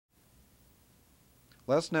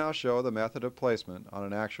Let's now show the method of placement on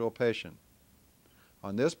an actual patient.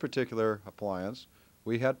 On this particular appliance,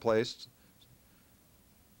 we had placed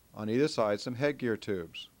on either side some headgear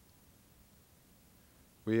tubes.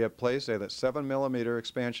 We have placed a 7mm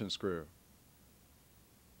expansion screw.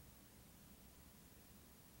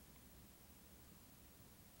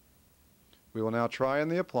 We will now try on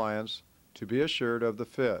the appliance to be assured of the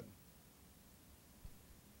fit.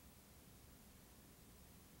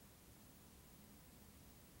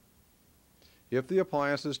 If the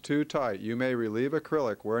appliance is too tight, you may relieve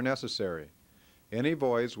acrylic where necessary. Any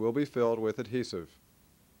voids will be filled with adhesive.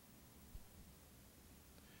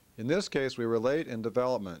 In this case, we were late in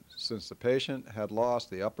development since the patient had lost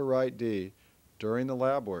the upper right D during the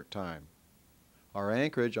lab work time. Our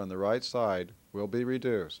anchorage on the right side will be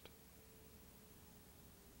reduced.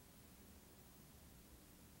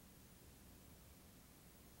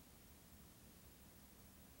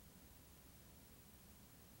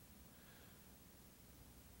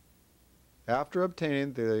 After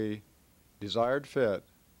obtaining the desired fit,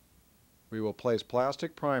 we will place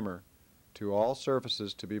plastic primer to all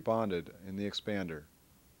surfaces to be bonded in the expander.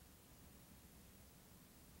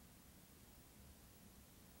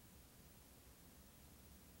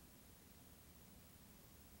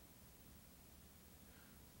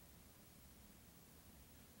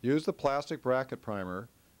 Use the plastic bracket primer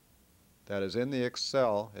that is in the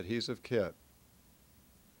Excel adhesive kit.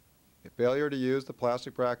 A failure to use the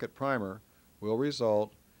plastic bracket primer will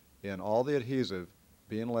result in all the adhesive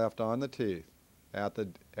being left on the teeth at the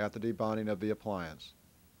debonding of the appliance.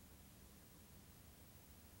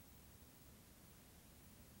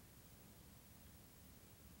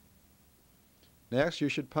 Next, you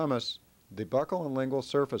should pumice the buccal and lingual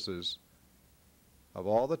surfaces of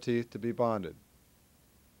all the teeth to be bonded.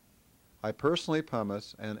 I personally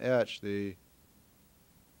pumice and etch the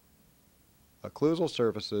occlusal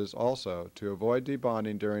surfaces also to avoid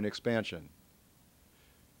debonding during expansion.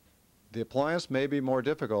 The appliance may be more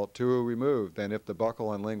difficult to remove than if the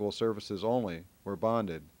buccal and lingual surfaces only were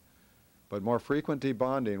bonded, but more frequent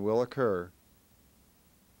debonding will occur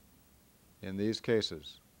in these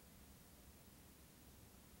cases.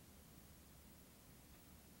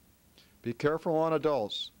 Be careful on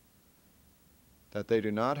adults that they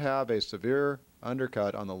do not have a severe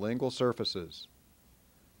undercut on the lingual surfaces.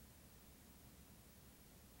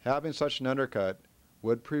 Having such an undercut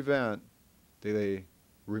would prevent the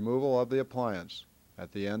removal of the appliance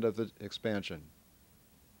at the end of the expansion.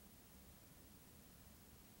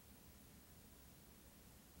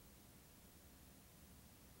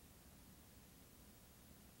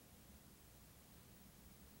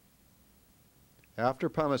 After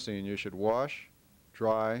pumicing, you should wash,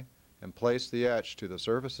 dry, and place the etch to the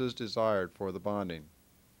surfaces desired for the bonding.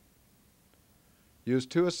 Use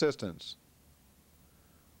two assistants,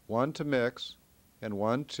 one to mix and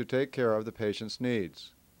one to take care of the patient's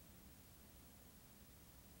needs.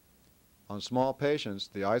 On small patients,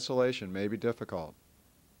 the isolation may be difficult.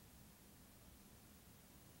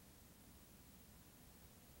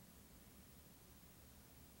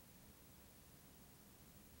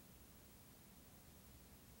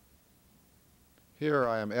 Here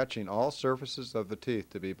I am etching all surfaces of the teeth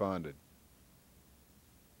to be bonded.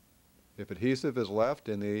 If adhesive is left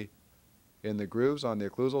in the grooves on the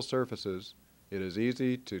occlusal surfaces, it is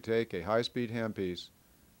easy to take a high-speed handpiece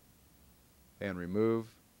and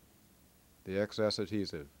remove the excess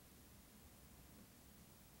adhesive.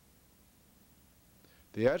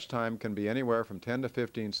 The etch time can be anywhere from 10 to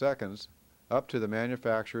 15 seconds up to the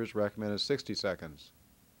manufacturer's recommended 60 seconds.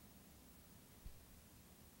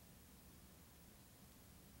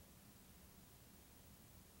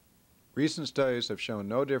 Recent studies have shown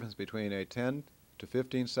no difference between a 10 to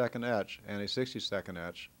 15 second etch and a 60-second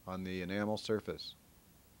etch on the enamel surface.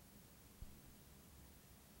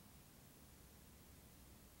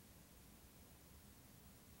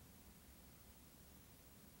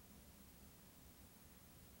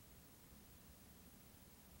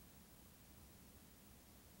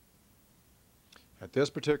 At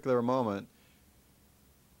this particular moment,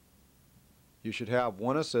 you should have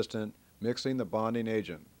one assistant mixing the bonding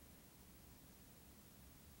agent.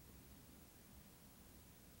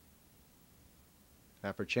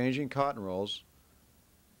 After changing cotton rolls,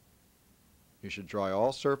 you should dry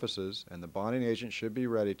all surfaces and the bonding agent should be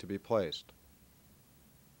ready to be placed.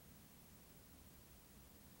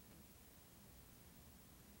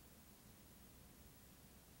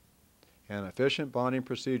 An efficient bonding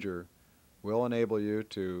procedure will enable you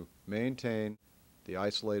to maintain the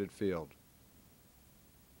isolated field.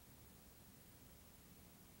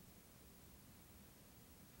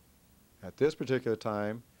 At this particular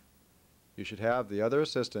time, you should have the other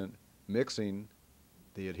assistant mixing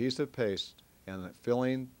the adhesive paste and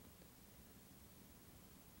filling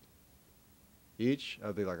each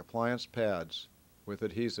of the appliance pads with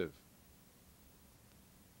adhesive.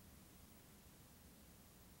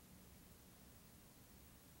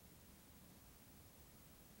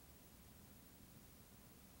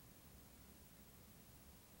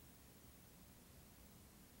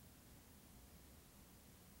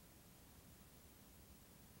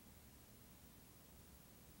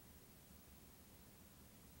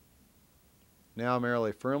 Now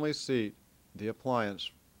merely firmly seat the appliance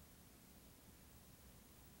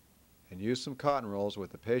and use some cotton rolls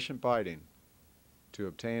with the patient biting to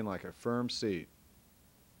obtain a firm seat.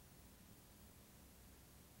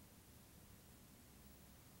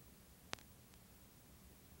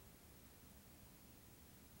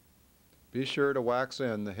 Be sure to wax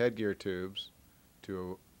in the headgear tubes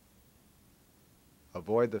to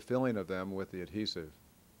avoid the filling of them with the adhesive.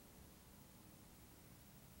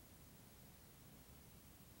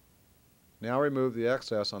 Now remove the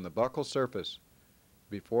excess on the buccal surface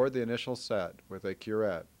before the initial set with a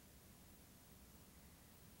curette.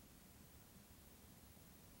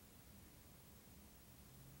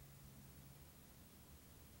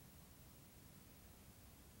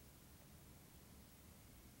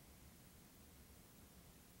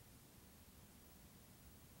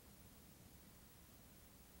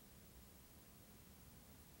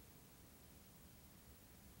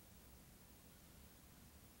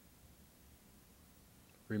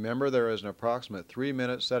 Remember, there is an approximate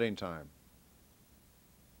 3-minute setting time.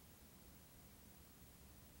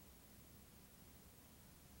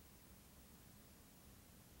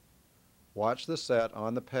 Watch the set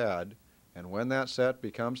on the pad, and when that set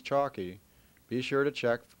becomes chalky, be sure to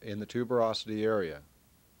check in the tuberosity area.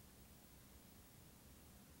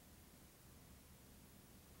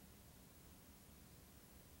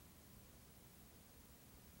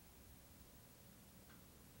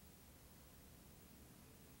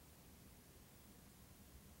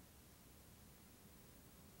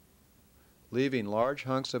 Leaving large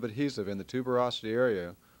hunks of adhesive in the tuberosity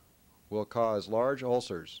area will cause large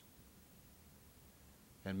ulcers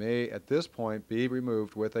and may at this point be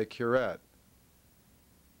removed with a curette.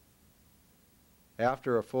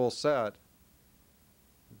 After a full set,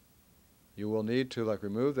 you will need to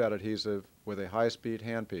remove that adhesive with a high-speed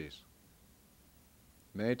handpiece.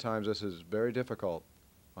 Many times this is very difficult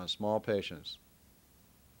on small patients.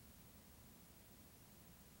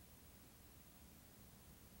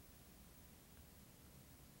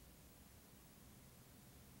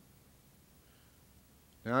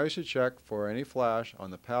 Now you should check for any flash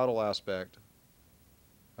on the palatal aspect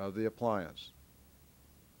of the appliance.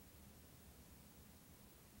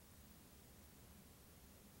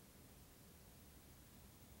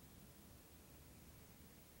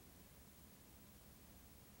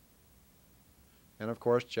 And of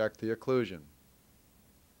course, check the occlusion.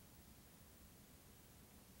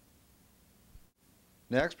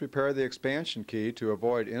 Next, prepare the expansion key to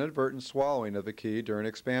avoid inadvertent swallowing of the key during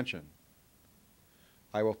expansion.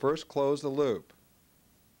 I will first close the loop.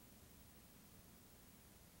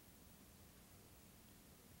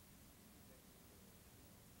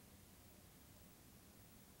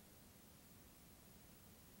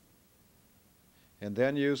 And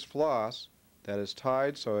then use floss that is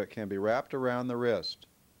tied so it can be wrapped around the wrist.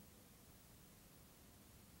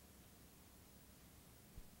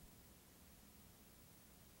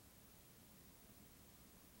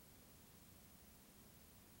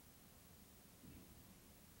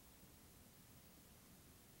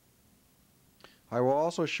 I will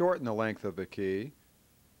also shorten the length of the key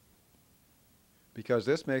because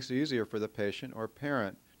this makes it easier for the patient or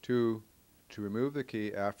parent to remove the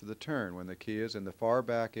key after the turn when the key is in the far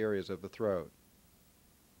back areas of the throat.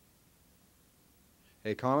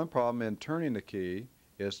 A common problem in turning the key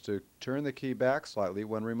is to turn the key back slightly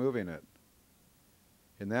when removing it.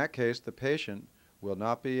 In that case, the patient will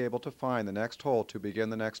not be able to find the next hole to begin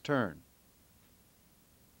the next turn.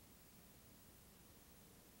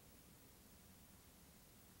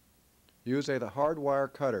 Use a hard wire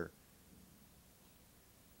cutter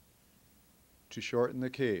to shorten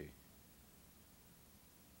the key.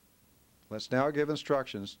 Let's now give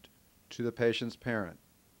instructions to the patient's parent.